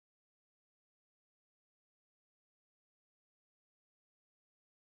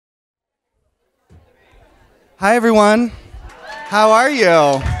Hi, everyone. How are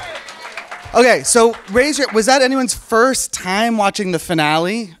you? Okay, so raise your, was that anyone's first time watching the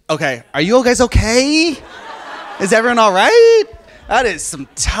finale? Okay, are you guys okay? Is everyone all right? That is some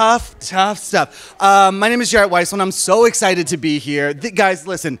tough stuff. My name is Jarett Wieselman. I'm so excited to be here. Guys,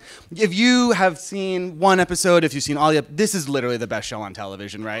 listen, if you have seen one episode, if you've seen all the, this is literally the best show on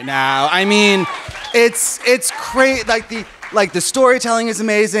television right now. I mean, it's crazy. Like the storytelling is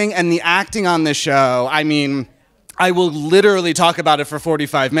amazing, and the acting on this show, I mean, I will literally talk about it for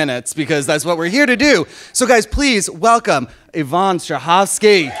 45 minutes because that's what we're here to do. So guys, please welcome Yvonne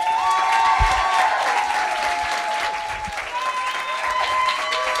Strahovski.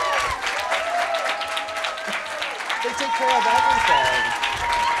 They take care of everything.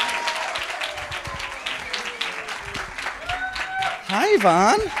 Hi,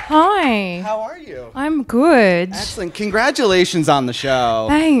 Yvonne. Hi. How are you? I'm good. Excellent. Congratulations on the show.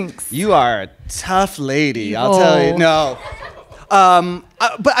 Thanks. You are a tough lady, Evil. I'll tell you. No.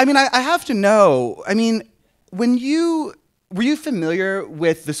 But I mean, I have to know, I mean, were you familiar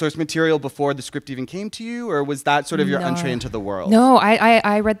with the source material before the script even came to you, or was that sort of your entree into the world? No,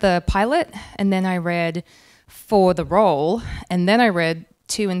 I read the pilot, and then I read for the role, and then I read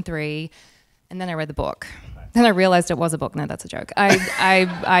 2 and 3, and then I read the book. Then I realized it was a book. No, that's a joke.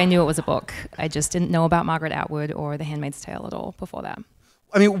 I knew it was a book. I just didn't know about Margaret Atwood or The Handmaid's Tale at all before that.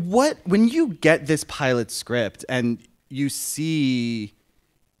 I mean, when you get this pilot script and you see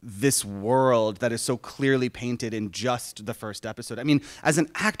this world that is so clearly painted in just the first episode, I mean, as an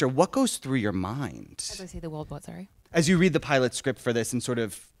actor, what goes through your mind? As I see the world, what, sorry? As you read the pilot script for this and sort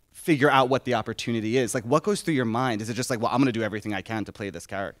of figure out what the opportunity is, like what goes through your mind? Is it just like, well, I'm gonna do everything I can to play this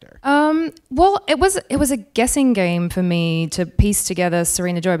character? Well, it was a guessing game for me to piece together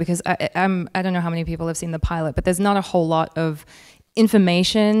Serena Joy, because I don't know how many people have seen the pilot, but there's not a whole lot of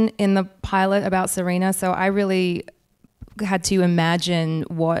information in the pilot about Serena, so I really had to imagine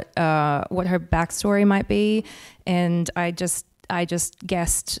what her backstory might be, and I just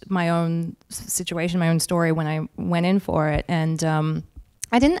guessed my own situation, my own story when I went in for it, and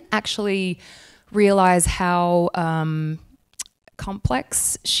I didn't actually realize how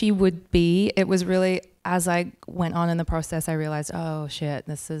complex she would be. It was really, as I went on in the process, I realized, oh shit,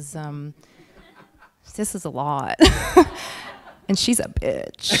 this is a lot. And she's a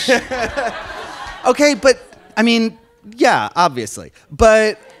bitch. Okay, but I mean, yeah, obviously.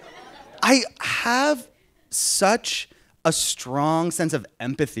 But I have such a strong sense of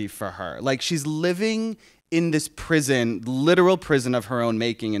empathy for her. Like, she's living in this prison, literal prison of her own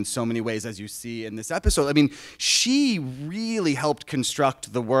making in so many ways, as you see in this episode. I mean, she really helped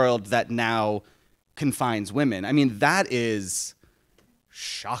construct the world that now confines women. I mean, that is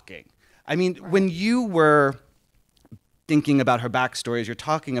shocking. I mean, when you were thinking about her backstory, as you're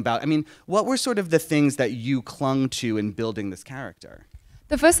talking about, I mean, what were sort of the things that you clung to in building this character?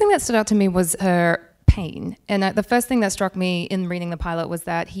 The first thing that stood out to me was her pain, and the first thing that struck me in reading the pilot was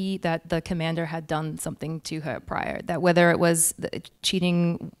that the commander had done something to her prior, that whether it was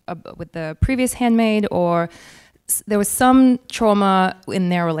cheating with the previous handmaid, or there was some trauma in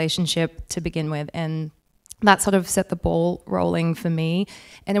their relationship to begin with, and that sort of set the ball rolling for me.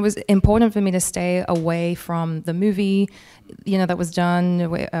 And it was important for me to stay away from the movie, you know, that was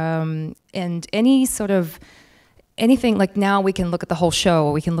done, and any sort of anything. Like, now we can look at the whole show,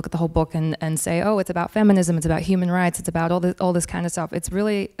 or we can look at the whole book and say, oh, it's about feminism, it's about human rights, it's about all this kind of stuff.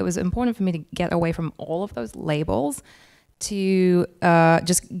 It was important for me to get away from all of those labels to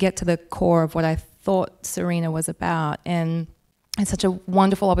just get to the core of what I thought Serena was about. And it's such a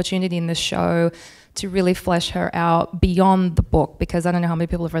wonderful opportunity in this show to really flesh her out beyond the book, because I don't know how many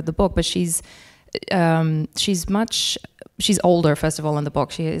people have read the book, but she's older, first of all, in the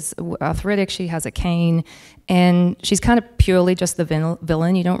book. She is arthritic, she has a cane, and she's kind of purely just the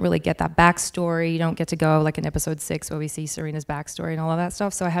villain. You don't really get that backstory. You don't get to go like in episode 6 where we see Serena's backstory and all of that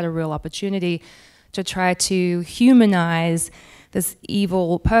stuff. So I had a real opportunity to try to humanize this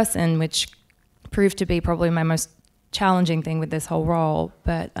evil person, which proved to be probably my most challenging thing with this whole role.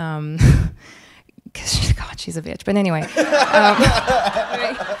 But because God, she's a bitch. But anyway.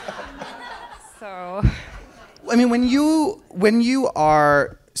 So, I mean, when you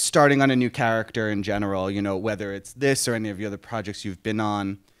are starting on a new character in general, you know, whether it's this or any of the other projects you've been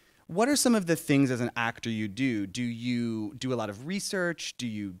on, what are some of the things as an actor you do? Do you do a lot of research? Do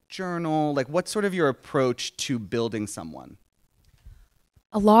you journal? Like, what's sort of your approach to building someone?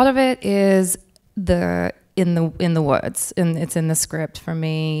 a lot of it is in the words, and it's in the script. For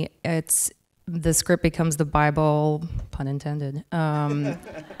me, the script becomes the Bible, pun intended,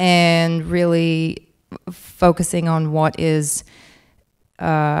 and really focusing on what is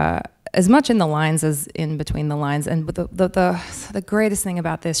as much in the lines as in between the lines. And the greatest thing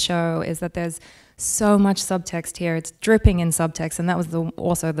about this show is that there's so much subtext here. It's dripping in subtext, and that was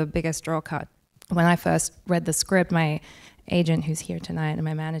also the biggest draw cut. When I first read the script, my agent, who's here tonight, and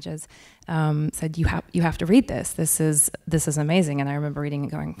my managers said, "You have to read this. This is amazing." And I remember reading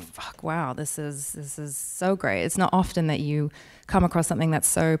it, going, "Fuck, wow, this is so great." It's not often that you come across something that's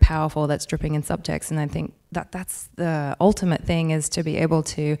so powerful, that's dripping in subtext. And I think that's the ultimate thing, is to be able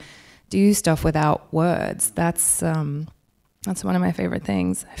to do stuff without words. That's one of my favorite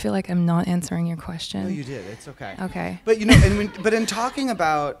things. I feel like I'm not answering your question. No, you did. It's okay. Okay. But you know, but in talking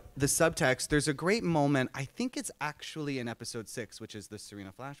about the subtext, there's a great moment. I think it's actually in episode 6, which is the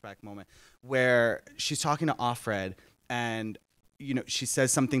Serena flashback moment, where she's talking to Offred, and you know, she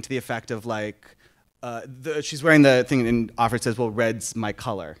says something to the effect of like, she's wearing the thing, and Offred says, "Well, red's my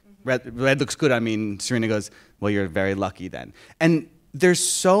color. Red looks good on me." And Serena goes, "Well, you're very lucky then." And there's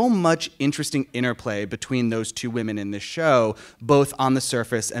so much interesting interplay between those two women in this show, both on the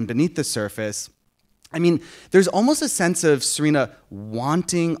surface and beneath the surface. I mean, there's almost a sense of Serena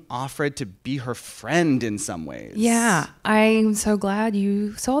wanting Offred to be her friend in some ways. Yeah, I'm so glad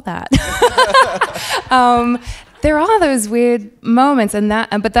you saw that. There are those weird moments,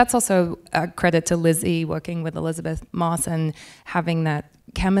 but that's also a credit to Lizzie working with Elisabeth Moss and having that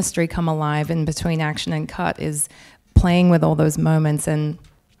chemistry come alive in between action and cut, is playing with all those moments. And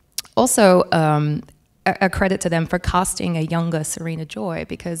also a credit to them for casting a younger Serena Joy,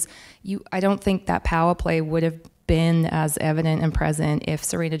 because I don't think that power play would have been as evident and present if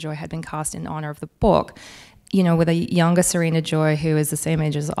Serena Joy had been cast in honor of the book. You know, with a younger Serena Joy who is the same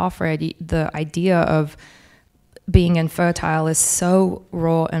age as Offred, the idea of being infertile is so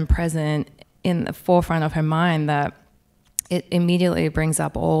raw and present in the forefront of her mind that it immediately brings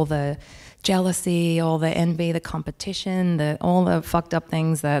up all the jealousy, all the envy, the competition, all the fucked up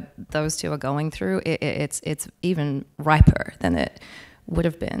things that those two are going through. It's even riper than it would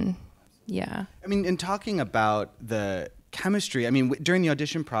have been. Yeah. I mean, in talking about the chemistry, I mean, during the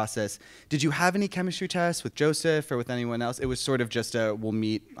audition process, did you have any chemistry tests with Joseph or with anyone else? It was sort of just we'll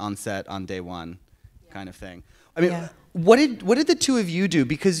meet on set on day one kind of thing. I mean, what did the two of you do?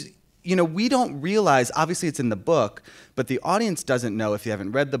 Because, you know, we don't realize, obviously it's in the book, but the audience doesn't know, if you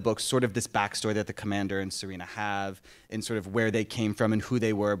haven't read the book, sort of this backstory that the commander and Serena have, and sort of where they came from and who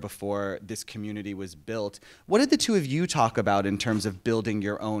they were before this community was built. What did the two of you talk about in terms of building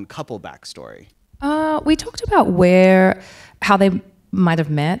your own couple backstory? We talked about how they might have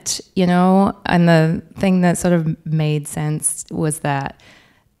met, you know, and the thing that sort of made sense was that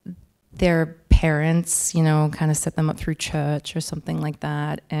their parents, you know, kind of set them up through church or something like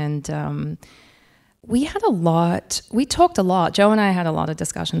that. And we talked a lot. Joe and I had a lot of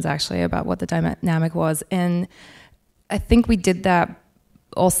discussions actually about what the dynamic was. And I think we did that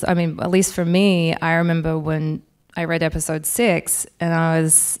also. I mean, at least for me, I remember when I read episode 6 and I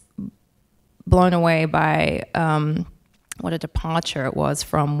was blown away by what a departure it was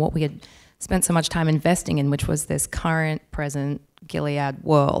from what we had spent so much time investing in, which was this current, present Gilead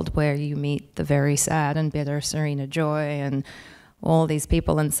world where you meet the very sad and bitter Serena Joy and all these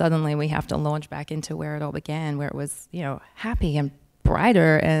people, and suddenly we have to launch back into where it all began, where it was, you know, happy and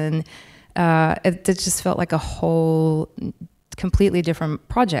brighter, and it just felt like a whole completely different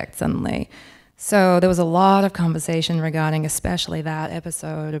project suddenly. So there was a lot of conversation regarding especially that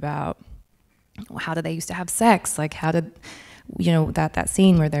episode about how did they used to have sex, like how did, you know, that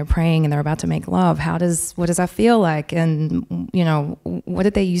scene where they're praying and they're about to make love, what does that feel like, and you know, what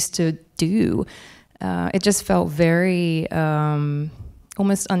did they used to do? It just felt very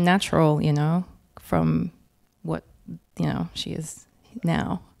almost unnatural, you know, from what, you know, she is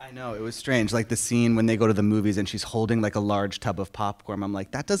now. I know, it was strange, like the scene when they go to the movies and she's holding like a large tub of popcorn. I'm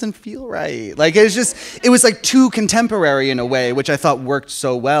like, that doesn't feel right. Like it was like too contemporary in a way, which I thought worked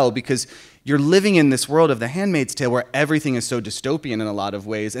so well, because you're living in this world of The Handmaid's Tale where everything is so dystopian in a lot of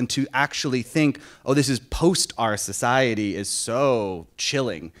ways, and to actually think, oh, this is post our society, is so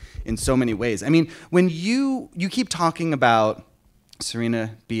chilling in so many ways. I mean, when you keep talking about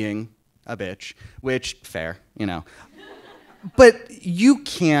Serena being a bitch, which, fair, you know, but you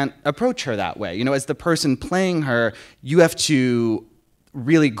can't approach her that way. You know, as the person playing her, you have to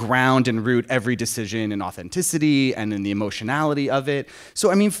really ground and root every decision in authenticity and in the emotionality of it.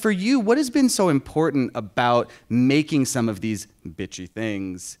 So, I mean, for you, what has been so important about making some of these bitchy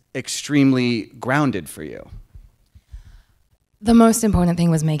things extremely grounded for you? The most important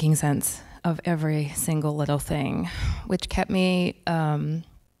thing was making sense of every single little thing, which kept me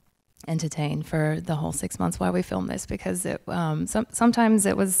entertained for the whole 6 months while we filmed this, because sometimes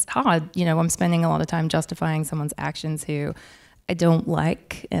it was hard. You know, I'm spending a lot of time justifying someone's actions who don't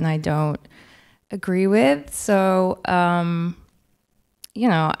like and I don't agree with. So, you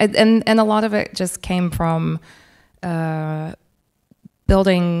know, and a lot of it just came from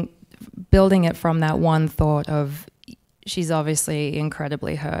building it from that one thought of she's obviously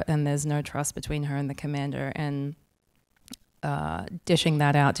incredibly hurt and there's no trust between her and the commander, and dishing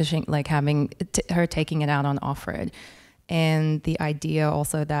that out, like having her taking it out on Offred. And the idea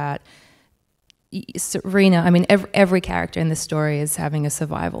also that Serena, I mean, every character in this story is having a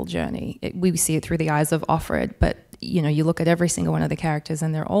survival journey. We see it through the eyes of Offred, but you know, you look at every single one of the characters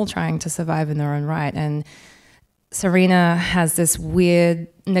and they're all trying to survive in their own right. And Serena has this weird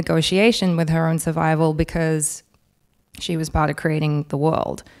negotiation with her own survival because she was part of creating the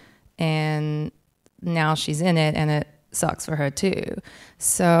world, and now she's in it and it sucks for her too.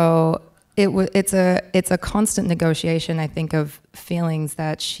 So it's a constant negotiation, I think, of feelings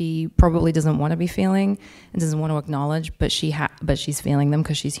that she probably doesn't want to be feeling and doesn't want to acknowledge, but she's feeling them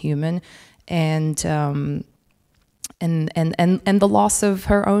because she's human, and the loss of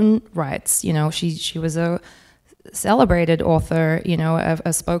her own rights. You know, she was a celebrated author, you know,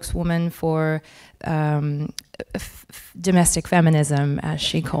 a spokeswoman for domestic feminism, as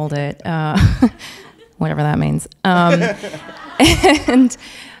she called it, whatever that means. And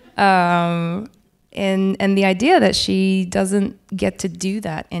the idea that she doesn't get to do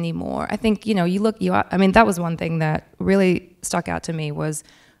that anymore. I think, you know, I mean, that was one thing that really stuck out to me was,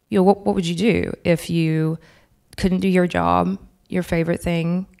 you know, what would you do if you couldn't do your job, your favorite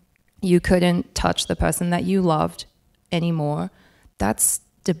thing, you couldn't touch the person that you loved anymore? That's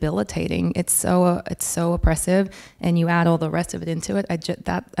debilitating. It's so oppressive, and you add all the rest of it into it.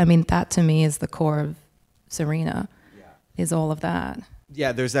 That to me is the core of Serena. Yeah. Is all of that.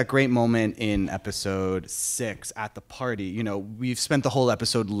 Yeah, there's that great moment in episode 6 at the party. You know, we've spent the whole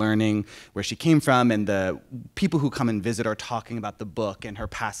episode learning where she came from, and the people who come and visit are talking about the book and her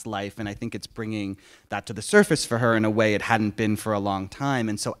past life, and I think it's bringing that to the surface for her in a way it hadn't been for a long time.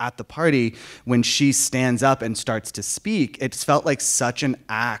 And so at the party, when she stands up and starts to speak, it felt like such an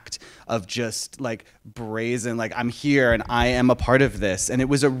act of just like brazen, like, I'm here and I am a part of this. And I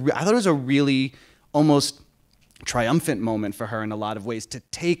thought it was a really almost triumphant moment for her in a lot of ways, to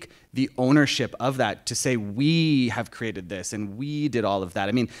take the ownership of that, to say, we have created this and we did all of that.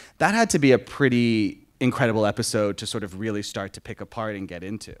 I mean, that had to be a pretty incredible episode to sort of really start to pick apart and get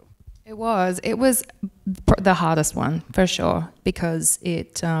into. It was the hardest one for sure, because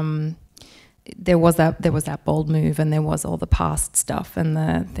there was that bold move, and there was all the past stuff and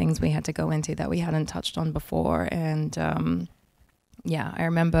the things we had to go into that we hadn't touched on before. And yeah, I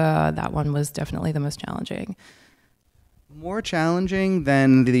remember that one was definitely the most challenging. More challenging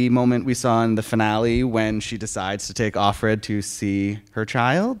than the moment we saw in the finale when she decides to take Offred to see her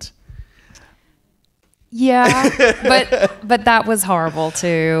child? Yeah, but that was horrible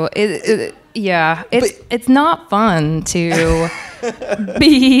too. It's not fun to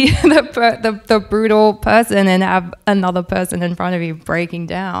be the brutal person and have another person in front of you breaking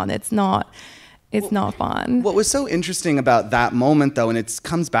down. It's not fun. What was so interesting about that moment, though, and it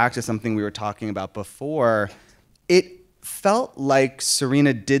comes back to something we were talking about before, it felt like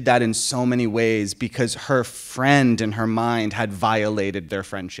Serena did that in so many ways because her friend in her mind had violated their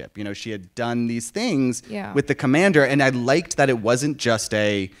friendship. You know, she had done these things with the commander, and I liked that it wasn't just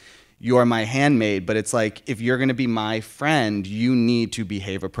you're my handmaid, but it's like, if you're going to be my friend, you need to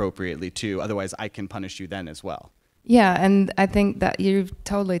behave appropriately too. Otherwise, I can punish you then as well. Yeah, and I think that you've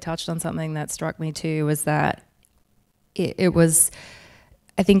totally touched on something that struck me too, was that it was,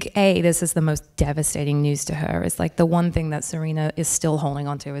 I think, this is the most devastating news to her. It's like the one thing that Serena is still holding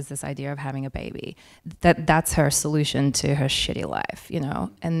on to is this idea of having a baby. That's her solution to her shitty life, you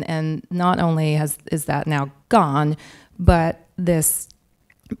know? And not only is that now gone, but this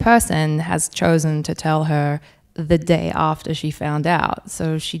person has chosen to tell her the day after she found out.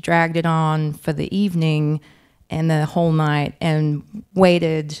 So she dragged it on for the evening and the whole night and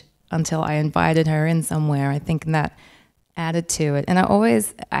waited until I invited her in somewhere. I think that added to it. And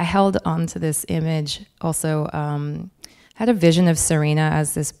I held on to this image also, had a vision of Serena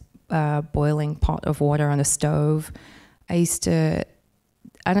as this boiling pot of water on a stove. I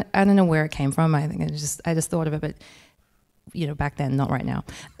don't know where it came from. I think I just thought of it, but you know, back then, not right now,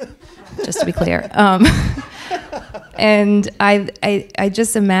 just to be clear. And I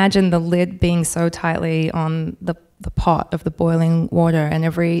just imagined the lid being so tightly on the pot of the boiling water, and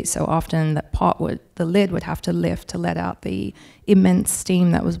every so often the lid would have to lift to let out the immense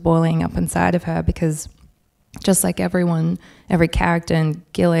steam that was boiling up inside of her, because just like every character in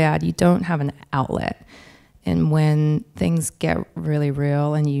Gilead, you don't have an outlet. And when things get really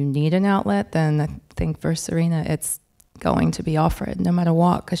real and you need an outlet, then I think for Serena, it's going to be Offred, no matter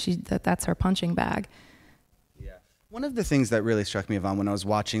what, because that's her punching bag. Yeah. One of the things that really struck me, Yvonne, when I was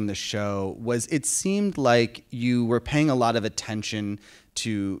watching the show was it seemed like you were paying a lot of attention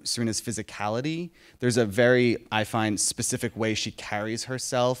to Serena's physicality. There's a very, I find, specific way she carries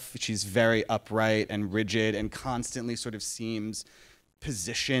herself. She's very upright and rigid and constantly sort of seems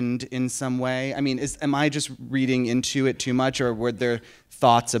positioned in some way. I mean, am I just reading into it too much, or were there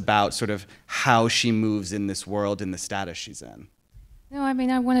thoughts about sort of how she moves in this world and the status she's in? No, I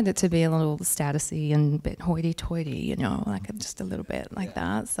mean, I wanted it to be a little statusy and a bit hoity-toity, you know, like just a little bit like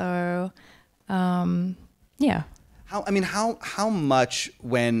that. So, yeah. How much,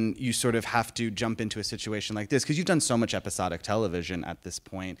 when you sort of have to jump into a situation like this, because you've done so much episodic television at this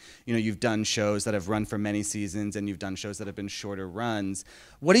point, you know, you've done shows that have run for many seasons and you've done shows that have been shorter runs.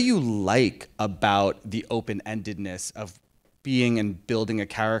 What do you like about the open-endedness of being and building a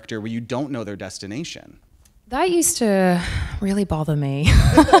character where you don't know their destination? That used to really bother me,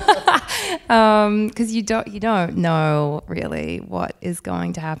 because you don't know really what is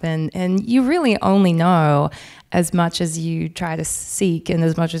going to happen, and you really only know as much as you try to seek and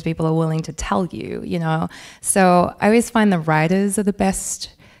as much as people are willing to tell you, you know. So I always find the writers are the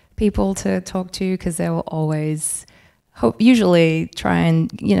best people to talk to, because they will always usually try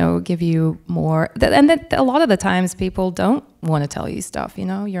and, you know, give you more. And a lot of the times people don't want to tell you stuff, you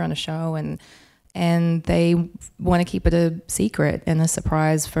know. You're on a show and they want to keep it a secret and a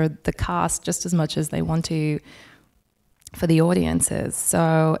surprise for the cast just as much as they want to for the audiences.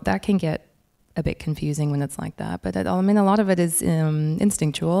 So that can get a bit confusing when it's like that. But I mean, a lot of it is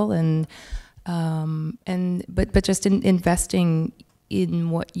instinctual, but just investing in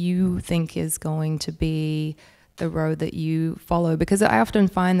what you think is going to be the road that you follow, because I often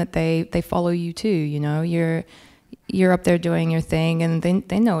find that they follow you too. You know, you're up there doing your thing, and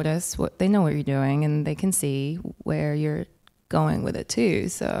they notice they know what you're doing, and they can see where you're going with it too.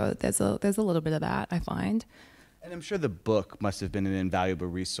 So there's a little bit of that, I find. And I'm sure the book must have been an invaluable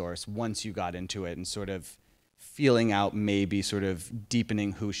resource once you got into it and sort of feeling out, maybe sort of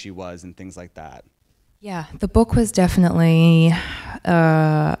deepening who she was and things like that. Yeah, the book was definitely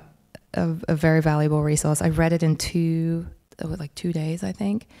a very valuable resource. I read it in 2 days, I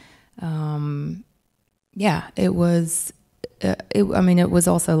think. Yeah, it was. It was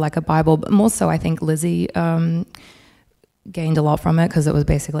also like a Bible, but more so, I think Lizzie gained a lot from it, because it was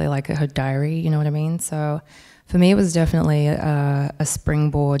basically like her diary. You know what I mean? So for me, it was definitely a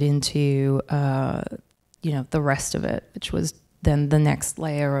springboard into you know, the rest of it, which was then the next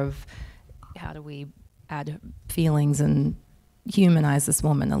layer of how do we add feelings and humanize this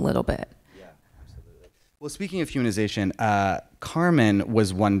woman a little bit. Yeah, absolutely. Well, speaking of humanization, Carmen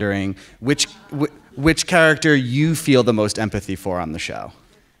was wondering which character you feel the most empathy for on the show.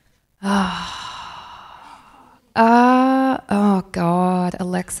 Oh God,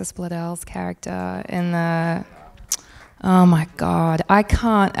 Alexis Bledel's character in the. Oh my God, I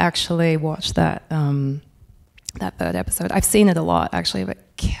can't actually watch that that third episode. I've seen it a lot actually, but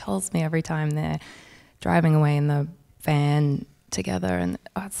it kills me every time they're driving away in the van together, and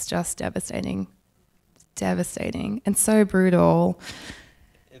it's just devastating. It's devastating and so brutal.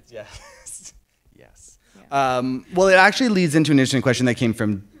 Yes. Yeah. Well, it actually leads into an interesting question that came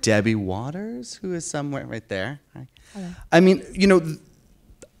from Debbie Waters, who is somewhere right there. Hi. Hello. I mean, you know,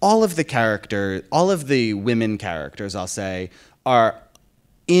 all of the women characters, I'll say, are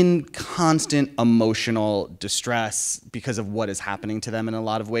in constant emotional distress because of what is happening to them in a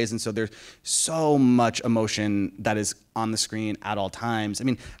lot of ways. And so there's so much emotion that is on the screen at all times. I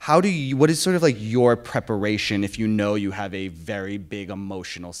mean, what is sort of like your preparation if you know you have a very big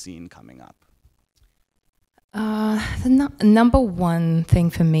emotional scene coming up? The number one thing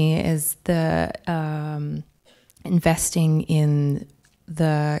for me is the investing in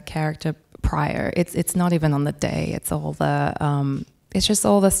the character prior. It's not even on the day. It's all the it's just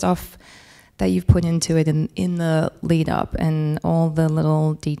all the stuff that you've put into it in the lead up, and all the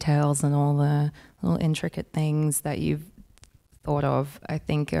little details and all the little intricate things that you've thought of, I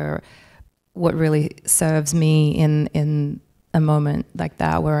think, are what really serves me in a moment like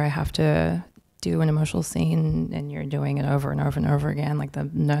that, where I have to do an emotional scene and you're doing it over and over and over again, like the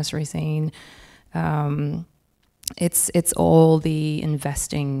nursery scene. It's all the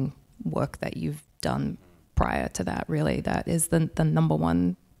investing work that you've done prior to that, really. That is the number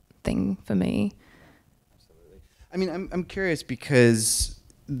one thing for me. Absolutely. I mean, I'm curious, because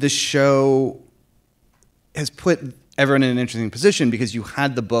the show has put everyone in an interesting position, because you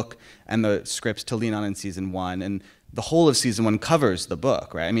had the book and the scripts to lean on in season 1, and the whole of season 1 covers the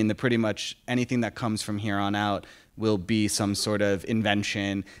book, right? I mean, pretty much anything that comes from here on out will be some sort of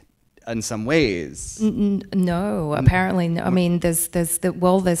invention, in some ways. No, apparently no. I mean, there's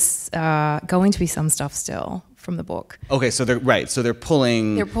going to be some stuff still from the book. Okay, so they're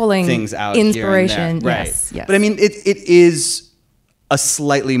pulling things out inspiration. Here and there. Yes, yes. But I mean, it is a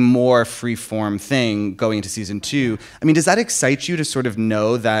slightly more free-form thing going into season 2. I mean, does that excite you to sort of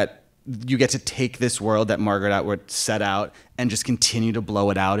know that you get to take this world that Margaret Atwood set out and just continue to blow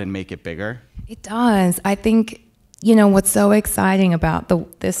it out and make it bigger? It does. I think, you know, what's so exciting about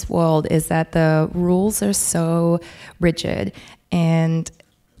this world is that the rules are so rigid, and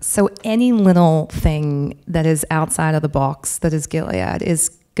so any little thing that is outside of the box that is Gilead is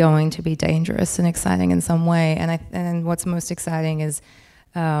going to be dangerous and exciting in some way. And what's most exciting is,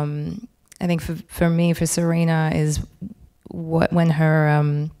 I think for me, for Serena, is when her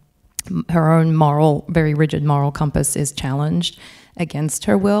own very rigid moral compass is challenged against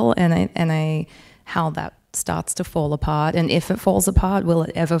her will, and how that starts to fall apart. And if it falls apart, will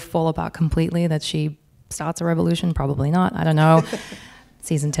it ever fall apart completely, that she starts a revolution? Probably not. I don't know.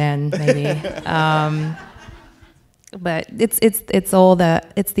 Season 10, maybe. But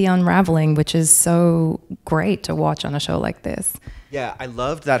it's the unraveling, which is so great to watch on a show like this. Yeah, I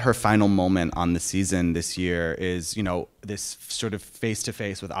loved that her final moment on the season this year is, you know, this sort of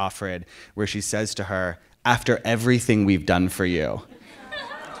face-to-face with Offred, where she says to her, "After everything we've done for you."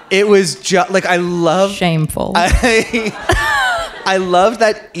 It was just, like, I love... Shameful. I love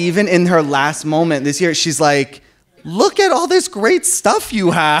that even in her last moment this year, she's like, look at all this great stuff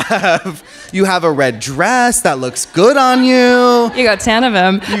you have. You have a red dress that looks good on you. You got 10 of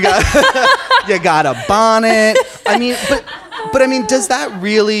them. You got a bonnet. I mean, but I mean, does that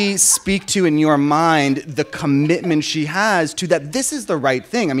really speak to, in your mind, the commitment she has to that this is the right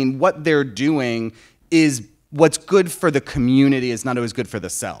thing? I mean, what they're doing is what's good for the community is not always good for the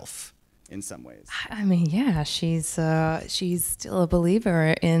self in some ways. I mean, yeah, she's still a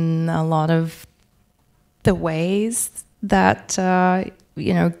believer in a lot of the ways that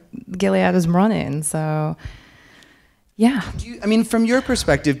you know, Gilead is running. So, yeah. I mean, from your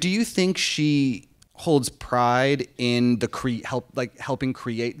perspective, do you think she holds pride in the helping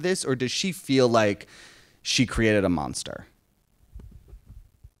create this, or does she feel like she created a monster?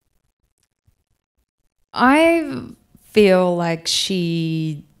 I feel like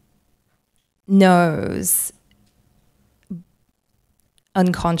she knows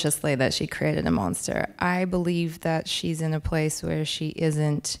unconsciously that she created a monster. I believe that she's in a place where she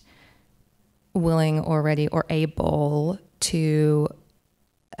isn't willing or ready or able to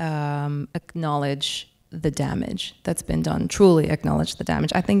acknowledge the damage that's been done, truly acknowledge the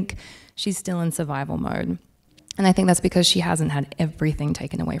damage. I think she's still in survival mode. And I think that's because she hasn't had everything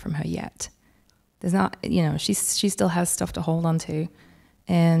taken away from her yet. There's not, you know, she still has stuff to hold on to.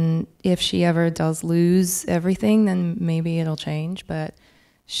 And if she ever does lose everything, then maybe it'll change. But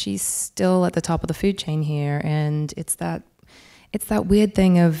she's still at the top of the food chain here, and it's that weird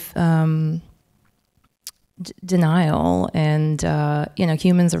thing of denial. And you know,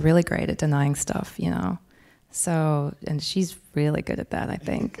 humans are really great at denying stuff, you know. So, and she's really good at that, I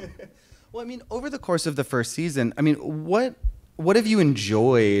think. Well, I mean, over the course of the first season, I mean, what have you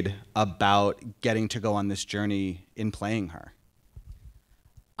enjoyed about getting to go on this journey in playing her?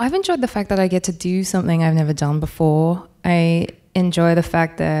 I've enjoyed the fact that I get to do something I've never done before. I enjoy the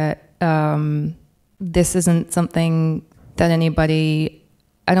fact that this isn't something that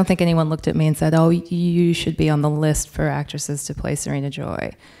I don't think anyone looked at me and said, oh, you should be on the list for actresses to play Serena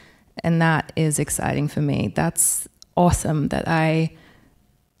Joy. And that is exciting for me. That's awesome that I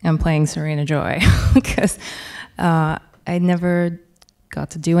am playing Serena Joy, because I never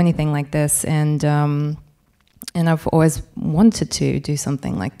got to do anything like this. And I've always wanted to do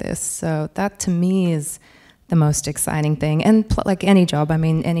something like this. So that, to me, is the most exciting thing. And like any job, I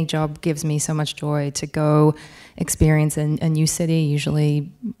mean, any job gives me so much joy to go experience a new city. Usually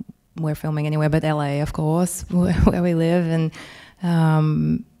we're filming anywhere but LA, of course, where we live, and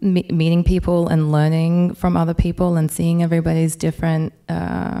meeting people and learning from other people and seeing everybody's different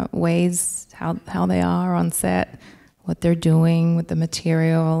ways, how they are on set, what they're doing with the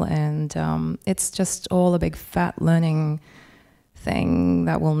material, and it's just all a big fat learning thing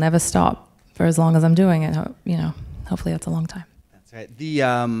that will never stop for as long as I'm doing it. You know, hopefully that's a long time. That's right.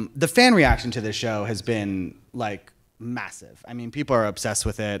 The fan reaction to this show has been like massive. I mean, people are obsessed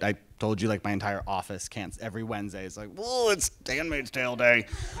with it. I told you, like, my entire office can't, every Wednesday is like, whoa, it's Handmaid's Tale day.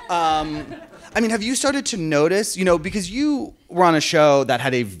 I mean, have you started to notice, you know, because you were on a show that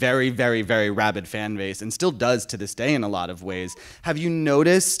had a very, very, very rabid fan base and still does to this day in a lot of ways. Have you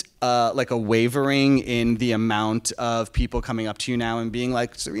noticed like a wavering in the amount of people coming up to you now and being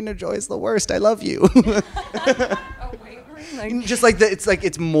like, Serena Joy is the worst, I love you? A wavering? Like, Just like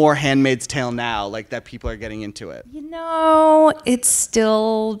it's more Handmaid's Tale now, like that people are getting into it. you know, it's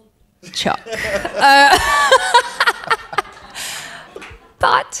still Chuck.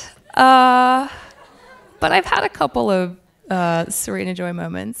 But I've had a couple of Serena Joy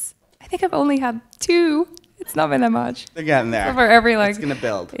moments. I think I've only had 2. It's not been that much. They're getting there. For every It's gonna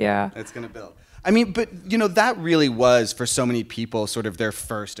build. Yeah. It's gonna build. I mean, but you know, that really was for so many people sort of their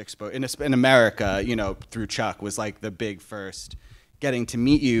first exposure in America. You know, through Chuck was like the big first getting to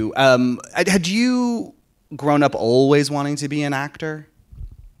meet you. Had you grown up always wanting to be an actor?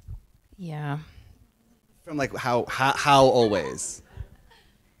 Yeah. From like how always?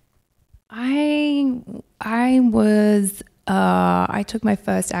 I took my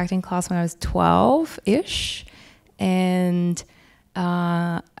first acting class when I was 12-ish, and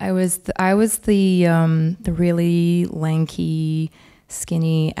I was the really lanky,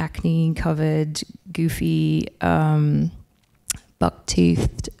 skinny, acne-covered, goofy,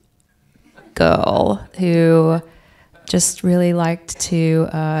 buck-toothed girl who just really liked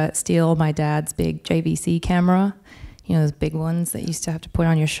to steal my dad's big JVC camera, you know, those big ones that you used to have to put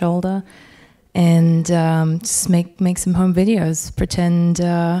on your shoulder, and just make some home videos, pretend,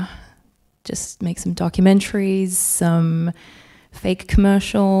 just make some documentaries, some fake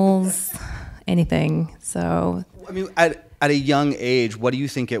commercials, anything. So, I mean, at a young age, what do you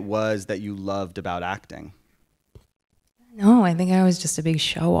think it was that you loved about acting? No, I think I was just a big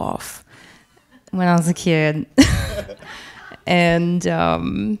show off when I was a kid. And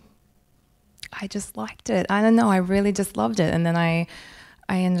I just liked it. I don't know, I really just loved it. And then I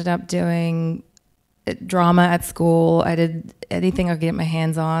ended up doing drama at school. I did anything I could get my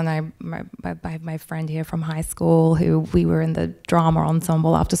hands on. I have my friend here from high school who we were in the drama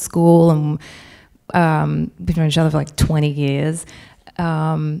ensemble after school, and we've known each other for like 20 years.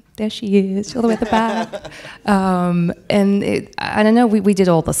 There she is, all the way at the back. And I don't know, we did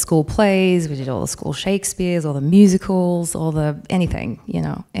all the school plays, we did all the school Shakespeares, all the musicals, anything, you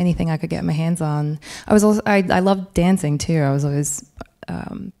know, anything I could get my hands on. I loved dancing too. I was always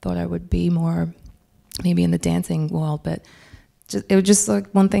thought I would be more maybe in the dancing world, but it was just like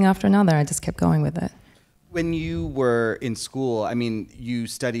one thing after another. I just kept going with it. When you were in school, I mean, you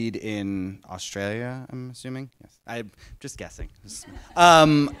studied in Australia, I'm assuming? Yes. I'm just guessing.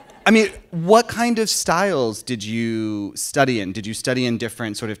 I mean, what kind of styles did you study in? Did you study in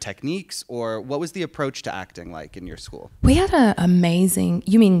different sort of techniques, or what was the approach to acting like in your school? We had an amazing,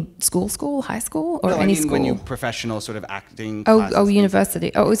 you mean school, high school, or no, any I mean, school? when you professional sort of acting classes. Oh,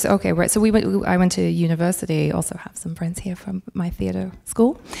 university. Oh, it's okay, right. So I went to university, also have some friends here from my theater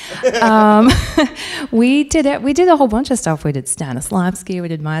school. We did a whole bunch of stuff. We did Stanislavski, we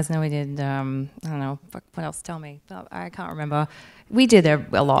did Meisner, we did, I don't know, what else, tell me. I can't remember. We did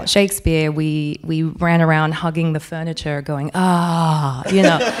a lot. Shakespeare, we ran around hugging the furniture going, you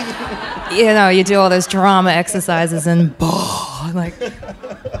know, you do all those drama exercises and like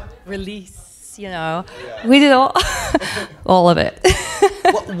release, you know. Yeah. We did all of it.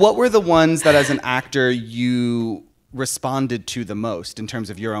 What were the ones that as an actor you responded to the most in terms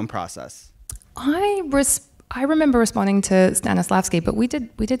of your own process? I remember responding to Stanislavski, but we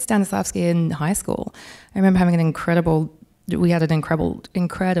did Stanislavski in high school. I remember having we had an incredible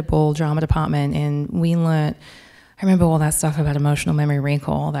drama department, and we learnt, I remember all that stuff about emotional memory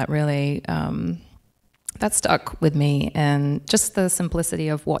recall that really, that stuck with me, and just the simplicity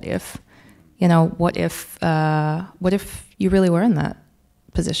of what if, you know, what if you really were in that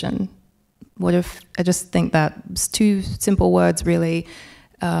position? What if, I just think that 2 simple words really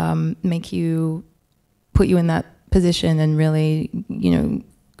put you in that position and really, you know,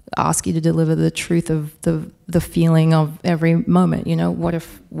 ask you to deliver the truth of the feeling of every moment. You know, what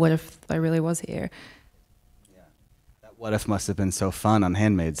if I really was here? Yeah, that what if must have been so fun on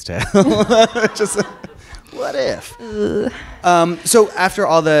Handmaid's Tale. Just what if? So after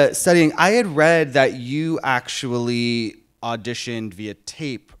all the studying, I had read that you actually auditioned via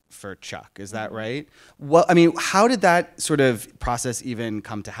tape for Chuck. Is that right? Well, I mean, how did that sort of process even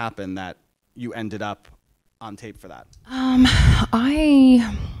come to happen that you ended up on tape for that?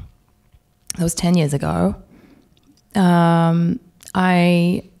 That was 10 years ago. I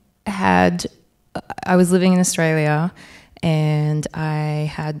was living in Australia, and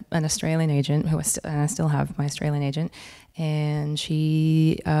I had an Australian agent and I still have my Australian agent, and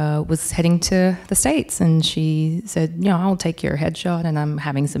she was heading to the States, and she said, you know, I'll take your headshot, and I'm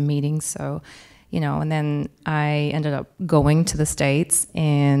having some meetings, so, you know, and then I ended up going to the States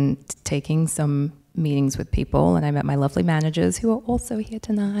and taking some meetings with people, and I met my lovely managers who are also here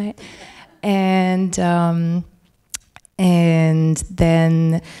tonight. And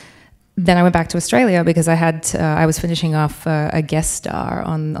then then I went back to Australia because I was finishing off a guest star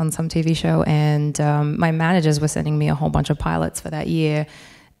on some TV show, and my managers were sending me a whole bunch of pilots for that year,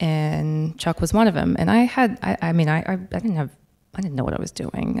 and Chuck was one of them. And I didn't know what I was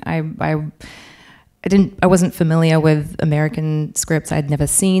doing. I wasn't familiar with American scripts. I'd never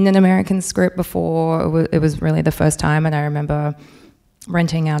seen an American script before. It was really the first time, and I remember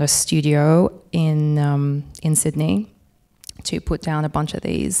renting out a studio in Sydney to put down a bunch of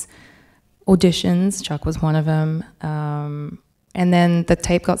these auditions. Chuck was one of them. And then the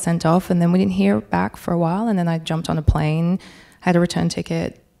tape got sent off, and then we didn't hear back for a while, and then I jumped on a plane, had a return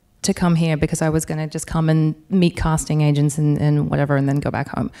ticket to come here because I was going to just come and meet casting agents and whatever, and then go back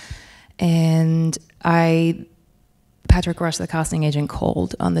home. And Patrick Rush, the casting agent,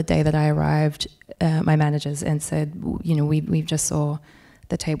 called on the day that I arrived, my managers, and said, you know, we just saw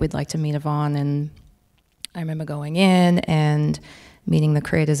the tape, we'd like to meet Yvonne. And I remember going in and meeting the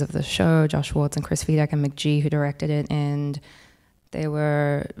creators of the show, Josh Schwartz and Chris Fedak and McGee, who directed it, and they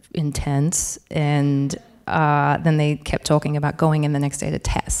were intense. And then they kept talking about going in the next day to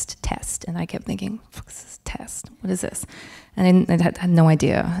test. And I kept thinking, fuck, this is test, what is this? And I had no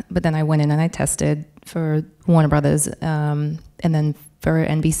idea. But then I went in and I tested for Warner Brothers, and then for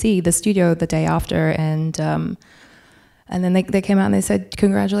NBC, the studio, the day after. And then they came out and they said,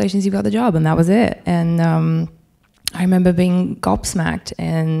 congratulations, you got the job. And that was it. And I remember being gobsmacked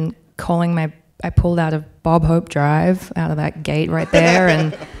and I pulled out of Bob Hope Drive, out of that gate right there,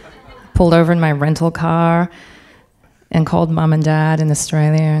 and pulled over in my rental car and called mum and dad in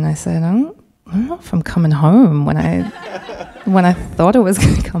Australia. And I said, I don't know if I'm coming home when I thought I was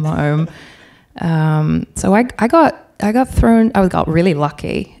going to come home. So I got really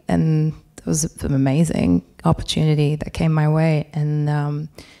lucky, and it was an amazing opportunity that came my way. And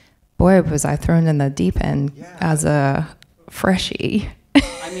boy, was I thrown in the deep end as a freshie.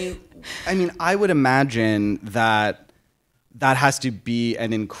 I mean, I would imagine that has to be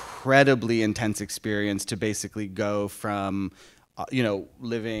an incredibly intense experience to basically go from,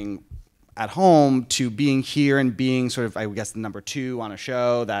 living at home to being here and being sort of, I guess, the number 2 on a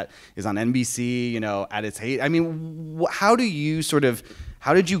show that is on NBC, at its height. I mean, how did you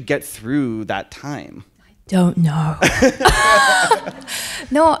get through that time? Don't know.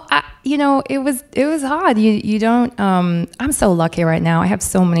 No, it was hard. You don't. I'm so lucky right now. I have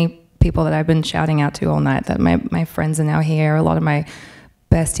so many people that I've been shouting out to all night that my friends are now here. A lot of my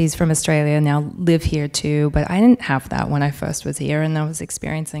besties from Australia now live here too, but I didn't have that when I first was here, and I was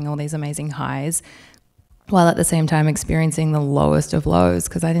experiencing all these amazing highs while at the same time experiencing the lowest of lows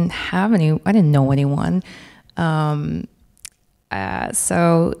because I didn't know anyone.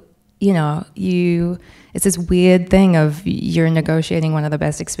 So, it's this weird thing of you're negotiating one of the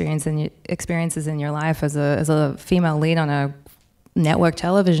best experiences in your life as a female lead on a network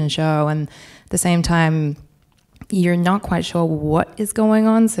television show, and at the same time you're not quite sure what is going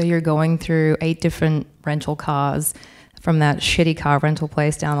on, so you're going through 8 different rental cars from that shitty car rental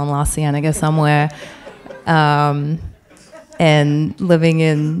place down on La Cienega somewhere, and living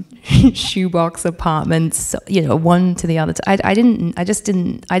in shoebox apartments, one to the other. I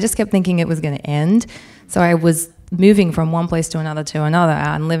just kept thinking it was going to end, so I was moving from one place to another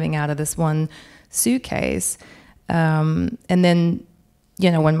and living out of this one suitcase. And then,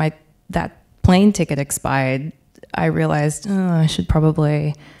 when that plane ticket expired, I realized, I should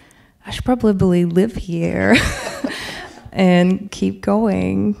probably live here and keep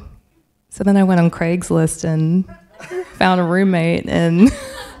going. So then I went on Craigslist and found a roommate and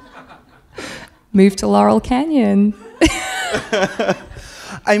moved to Laurel Canyon.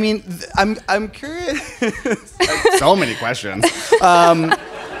 I mean, I'm curious. So many questions.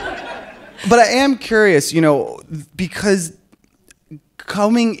 But I am curious, because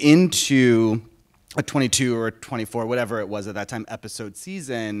coming into a 22 or a 24, whatever it was at that time, episode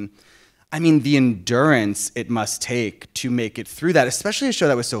season, I mean, the endurance it must take to make it through that, especially a show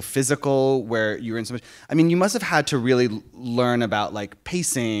that was so physical, where you were in so much. I mean, you must have had to really learn about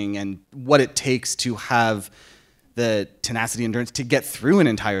pacing and what it takes to have the tenacity, endurance to get through an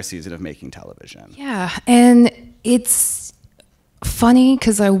entire season of making television. Yeah, and it's funny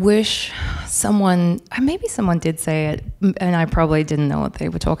because I wish maybe someone did say it, and I probably didn't know what they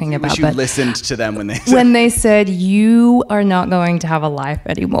were talking about. You listened to them when they said when they said you are not going to have a life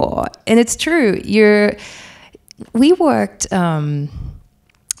anymore, and it's true. We worked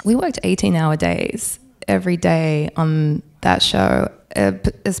 18-hour days every day on that show,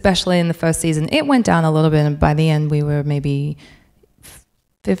 especially in the first season. It went down a little bit, and by the end we were maybe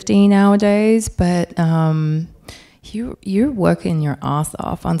 15-hour days, but you're working your ass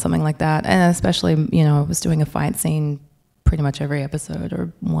off on something like that, and especially I was doing a fight scene pretty much every episode,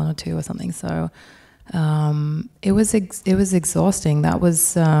 or one or two or something. So it was exhausting. That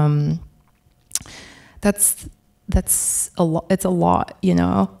was that's a lot. It's a lot, you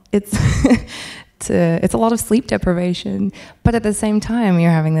know. It's it's a lot of sleep deprivation, but at the same time, you're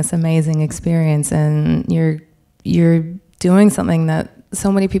having this amazing experience, and you're doing something that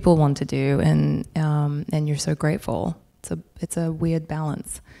so many people want to do, and you're so grateful. It's a weird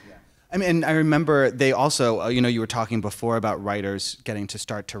balance. I mean, I remember they also, you know, you were talking before about writers getting to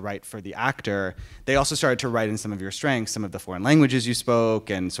start to write for the actor. They also started to write in some of your strengths, some of the foreign languages you spoke,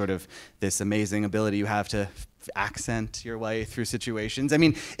 and sort of this amazing ability you have to accent your way through situations. I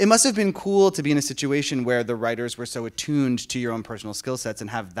mean, it must have been cool to be in a situation where the writers were so attuned to your own personal skill sets and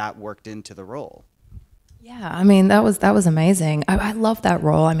have that worked into the role. Yeah, I mean, that was amazing. I love that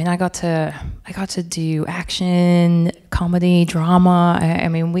role. I mean, I got to do action, comedy, drama. I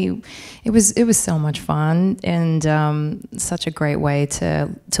mean, it was so much fun, and such a great way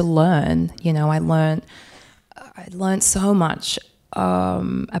to learn. You know, I learned so much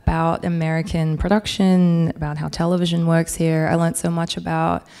about American production, about how television works here. I learned so much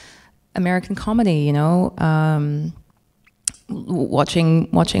about American comedy. You know. Watching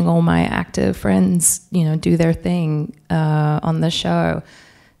all my actor friends, you know, do their thing on the show.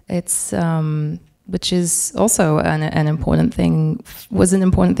 It's which is also an important thing. Was an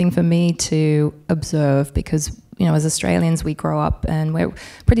important thing for me to observe, because, you know, as Australians, we grow up and we're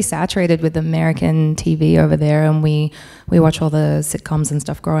pretty saturated with American TV over there, and we watch all the sitcoms and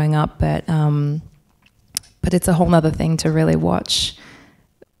stuff growing up. But it's a whole other thing to really watch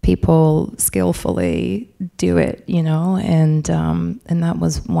people skillfully do it, you know, and that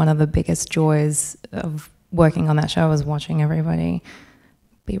was one of the biggest joys of working on that show, was watching everybody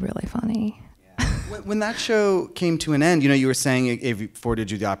be really funny. Yeah. When that show came to an end, you know, you were saying it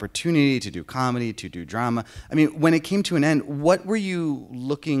afforded you the opportunity to do comedy, to do drama. I mean, when it came to an end, what were you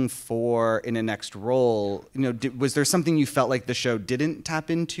looking for in a next role? You know, was there something you felt like the show didn't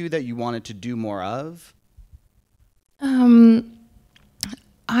tap into that you wanted to do more of?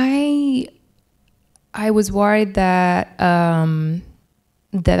 I was worried that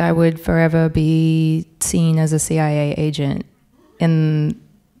that I would forever be seen as a CIA agent in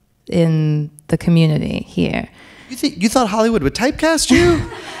the community here. You thought Hollywood would typecast you?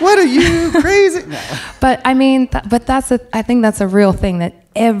 What are you, crazy? No. But I mean, I think that's a real thing that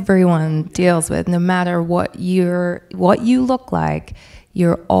everyone deals with. No matter what you look like,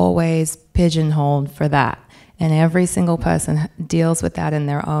 you're always pigeonholed for that. And every single person deals with that in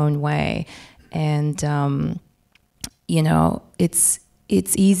their own way. And, you know, it's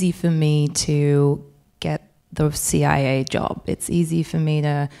easy for me to get the CIA job. It's easy for me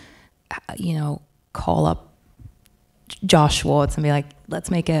to, you know, call up Josh Schwartz and be like, let's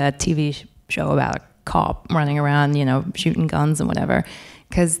make a TV show about a cop running around, you know, shooting guns and whatever.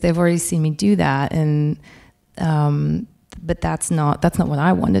 Because they've already seen me do that. And, but that's not what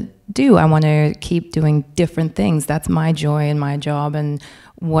I want to do. I want to keep doing different things. That's my joy and my job. And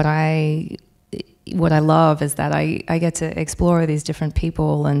what I love is that I get to explore these different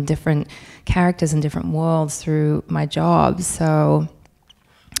people and different characters and different worlds through my job. So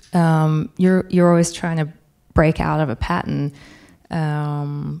you're always trying to break out of a pattern.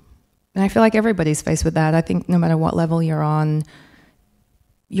 And I feel like everybody's faced with that. I think no matter what level you're on,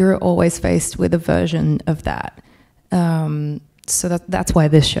 you're always faced with a version of that. So that's why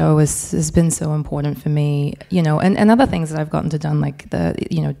this show has been so important for me, you know, and other things that I've gotten to done, like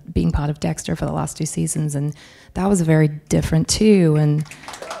you know, being part of Dexter for the last 2 seasons, and that was very different too. And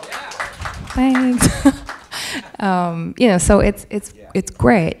thanks, you know, so it's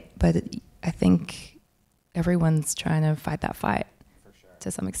great, but I think everyone's trying to fight that fight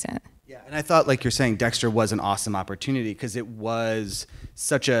to some extent. Yeah, and I thought, like you're saying, Dexter was an awesome opportunity because it was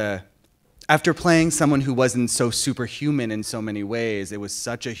such a. After playing someone who wasn't so superhuman in so many ways, it was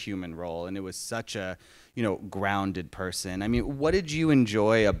such a human role, and it was such a, you know, grounded person. I mean, what did you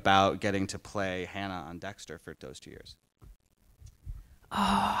enjoy about getting to play Hannah on Dexter for those 2 years?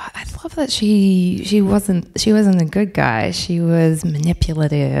 Oh, I love that she wasn't a good guy. She was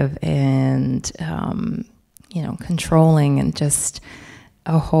manipulative and you know, controlling, and just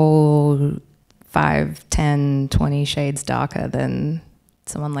a whole 5, 10, 20 shades darker than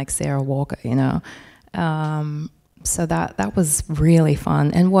someone like Sarah Walker, you know. So that was really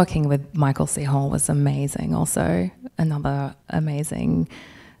fun. And working with Michael C. Hall was amazing also. Another amazing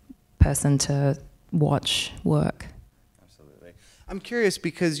person to watch work. Absolutely. I'm curious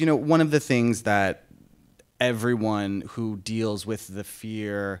because, you know, one of the things that everyone who deals with the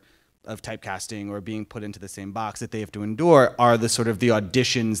fear typecasting or being put into the same box that they have to endure are the sort of the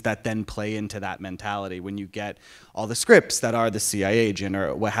auditions that then play into that mentality when you get all the scripts that are the CIA agent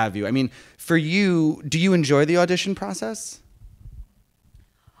or what have you. I mean, for you, do you enjoy the audition process?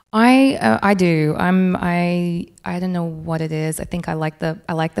 I do. I don't know what it is. I think I like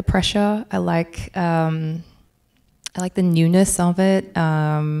the pressure. I like the newness of it.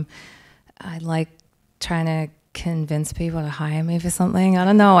 I like trying to convince people to hire me for something. I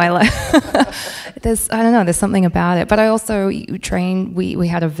don't know. There's something about it. But I also trained. We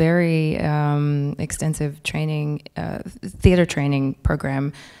had a very extensive training, theater training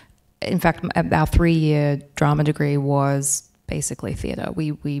program. In fact, our 3-year drama degree was basically theater.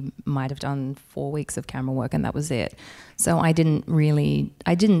 We might have done 4 weeks of camera work, and that was it. So I didn't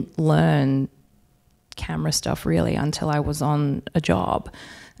learn camera stuff really until I was on a job.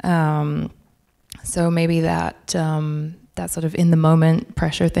 So maybe that sort of in the moment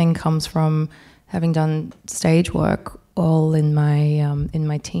pressure thing comes from having done stage work all in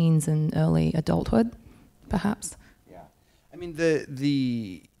my teens and early adulthood, perhaps. Yeah, I mean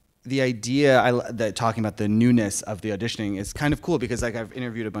the idea that talking about the newness of the auditioning is kind of cool because like I've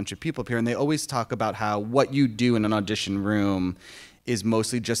interviewed a bunch of people up here and they always talk about how what you do in an audition room is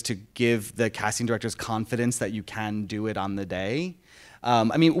mostly just to give the casting directors confidence that you can do it on the day.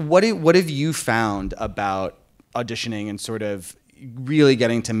 I mean, what have you found about auditioning and sort of really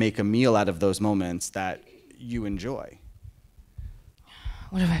getting to make a meal out of those moments that you enjoy?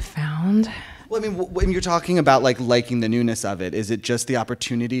 What have I found? Well, I mean, when you're talking about like liking the newness of it, is it just the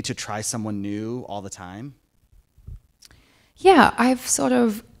opportunity to try someone new all the time? Yeah, I've sort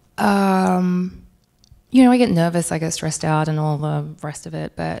of, I get nervous, I get stressed out and all the rest of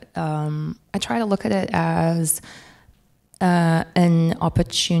it, but I try to look at it as an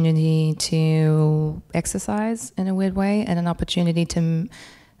opportunity to exercise in a weird way and an opportunity to,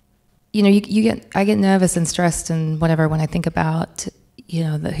 I get nervous and stressed and whatever when I think about,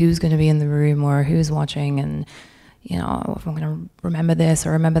 who's going to be in the room or who's watching and, if I'm going to remember this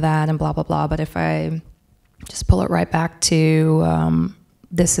or remember that and blah, blah, blah. But if I just pull it right back to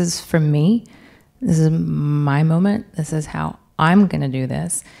this is for me, this is my moment, this is how I'm going to do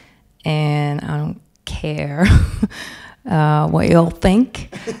this, and I don't care what you'll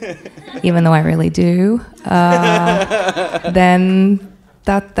think, even though I really do, then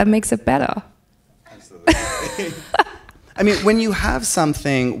that makes it better. Absolutely. I mean, when you have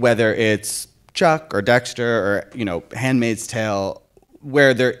something, whether it's Chuck or Dexter or, Handmaid's Tale,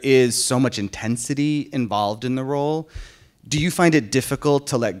 where there is so much intensity involved in the role, do you find it difficult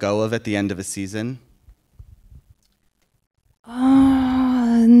to let go of at the end of a season?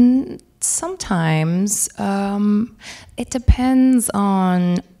 Sometimes. It depends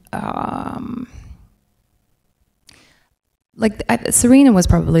on... Serena was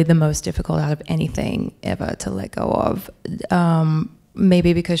probably the most difficult out of anything ever to let go of.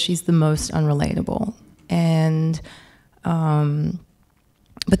 Maybe because she's the most unrelatable. And...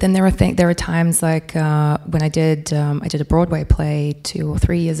 but then there are times like when I did a Broadway play 2 or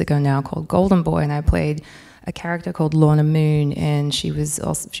 3 years ago now called Golden Boy, and I played a character called Lorna Moon, and she was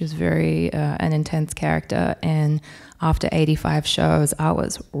very an intense character. And after 85 shows, I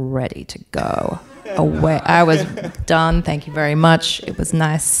was ready to go away. I was done. Thank you very much. It was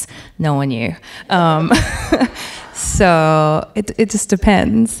nice knowing you. So it just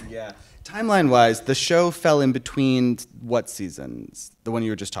depends. Yeah. Timeline-wise, the show fell in between what seasons? The one you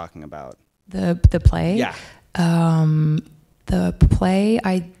were just talking about. The play? Yeah. The play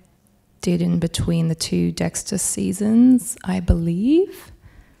I did in between the 2 Dexter seasons, I believe.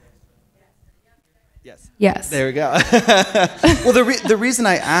 Yes. Yes. There we go. Well, the reason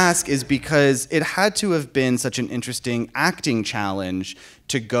I ask is because it had to have been such an interesting acting challenge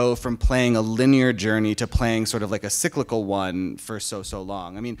to go from playing a linear journey to playing sort of like a cyclical one for so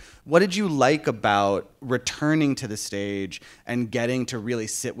long. I mean, what did you like about returning to the stage and getting to really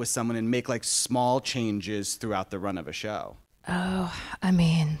sit with someone and make like small changes throughout the run of a show? Oh, I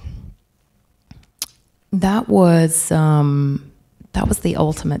mean, that was the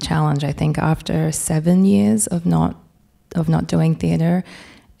ultimate challenge, I think, after 7 years of not doing theater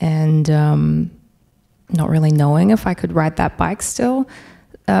and not really knowing if I could ride that bike still.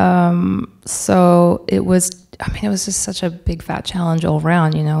 So it was just such a big fat challenge all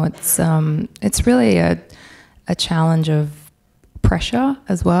around, It's really a challenge of pressure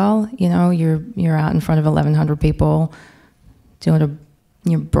as well, You're out in front of 1,100 people doing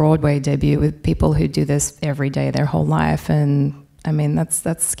your Broadway debut with people who do this every day their whole life, and I mean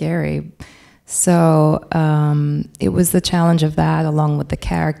that's scary. So it was the challenge of that, along with the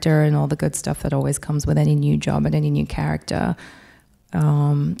character and all the good stuff that always comes with any new job and any new character.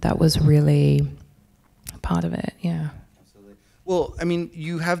 that was really part of it. Yeah. Well, I mean,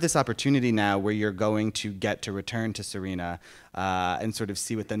 you have this opportunity now where you're going to get to return to Serena and sort of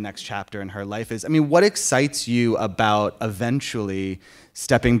see what the next chapter in her life is. I mean, what excites you about eventually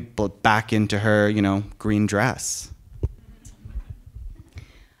stepping back into her, you know, green dress?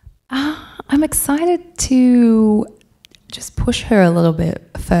 I'm excited to just push her a little bit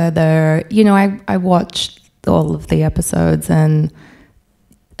further. You know, I watched all of the episodes, and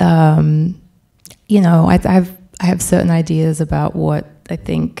you know, I have certain ideas about what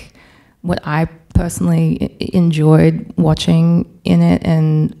I personally enjoyed watching in it,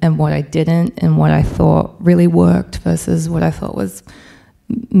 and what I didn't, and what I thought really worked versus what I thought was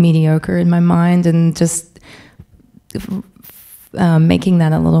mediocre in my mind, and just making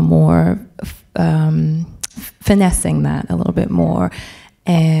that a little more, finessing that a little bit more,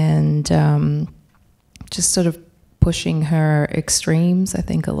 and just sort of pushing her extremes, I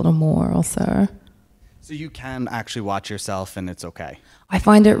think, a little more also. So you can actually watch yourself and it's okay? I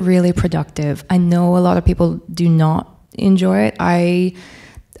find it really productive. I know a lot of people do not enjoy it. I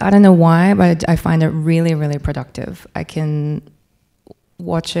don't know why, but I find it really, really productive. I can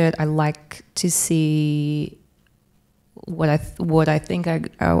watch it. I like to see what I think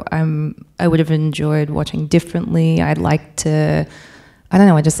I would have enjoyed watching differently. I'd like to, I don't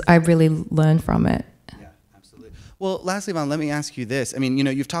know, I really learn from it. Yeah, absolutely. Well, lastly, Yvonne, let me ask you this. I mean, you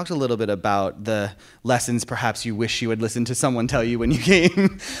know, you've talked a little bit about the lessons perhaps you wish you had listened to someone tell you when you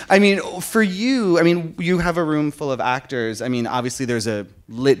came. I mean, for you, I mean, you have a room full of actors. I mean, obviously there's a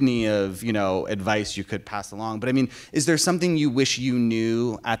litany of, you know, advice you could pass along. But I mean, is there something you wish you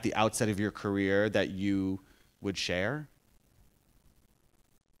knew at the outset of your career that you would share?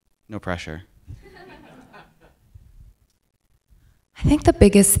 No pressure. I think the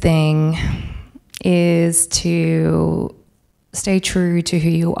biggest thing is to stay true to who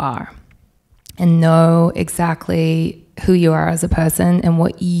you are and know exactly who you are as a person and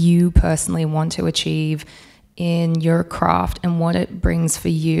what you personally want to achieve in your craft and what it brings for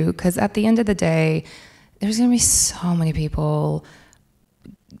you. Because at the end of the day, there's going to be so many people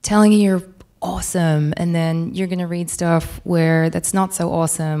telling you you're awesome, and then you're going to read stuff where that's not so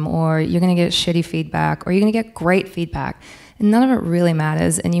awesome, or you're going to get shitty feedback, or you're going to get great feedback, and none of it really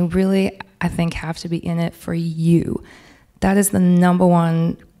matters. And you really, I think, have to be in it for you. That is the number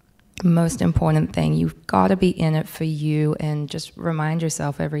one most important thing. You've got to be in it for you, and just remind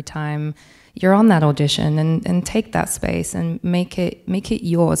yourself every time you're on that audition, and take that space and make it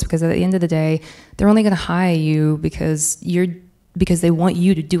yours, because at the end of the day, they're only going to hire you because they want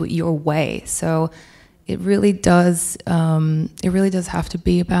you to do it your way. So it really does have to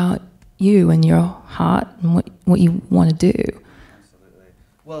be about you and your heart and what you want to do. Absolutely.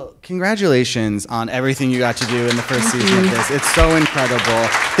 Well, congratulations on everything you got to do in the first season of this. It's so incredible.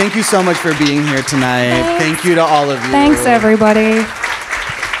 Thank you so much for being here tonight. Thank you to all of you. Thanks, everybody.